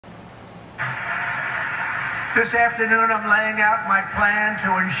This afternoon, I'm laying out my plan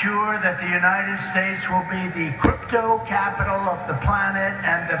to ensure that the United States will be the crypto capital of the planet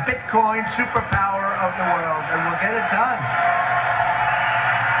and the Bitcoin superpower of the world, and we'll get it done.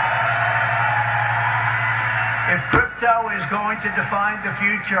 If crypto is going to define the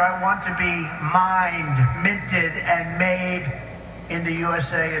future, I want to be mined, minted, and made in the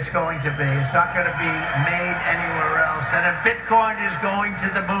USA. It's going to be. It's not going to be made anywhere else. And if Bitcoin is going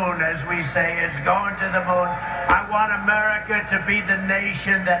to the moon, as we say, it's going to the moon, I want America to be the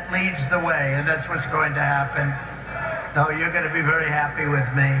nation that leads the way. And that's what's going to happen. No, you're going to be very happy with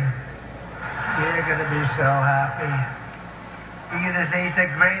me. You're going to be so happy. You're going to say he's the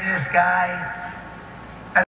greatest guy.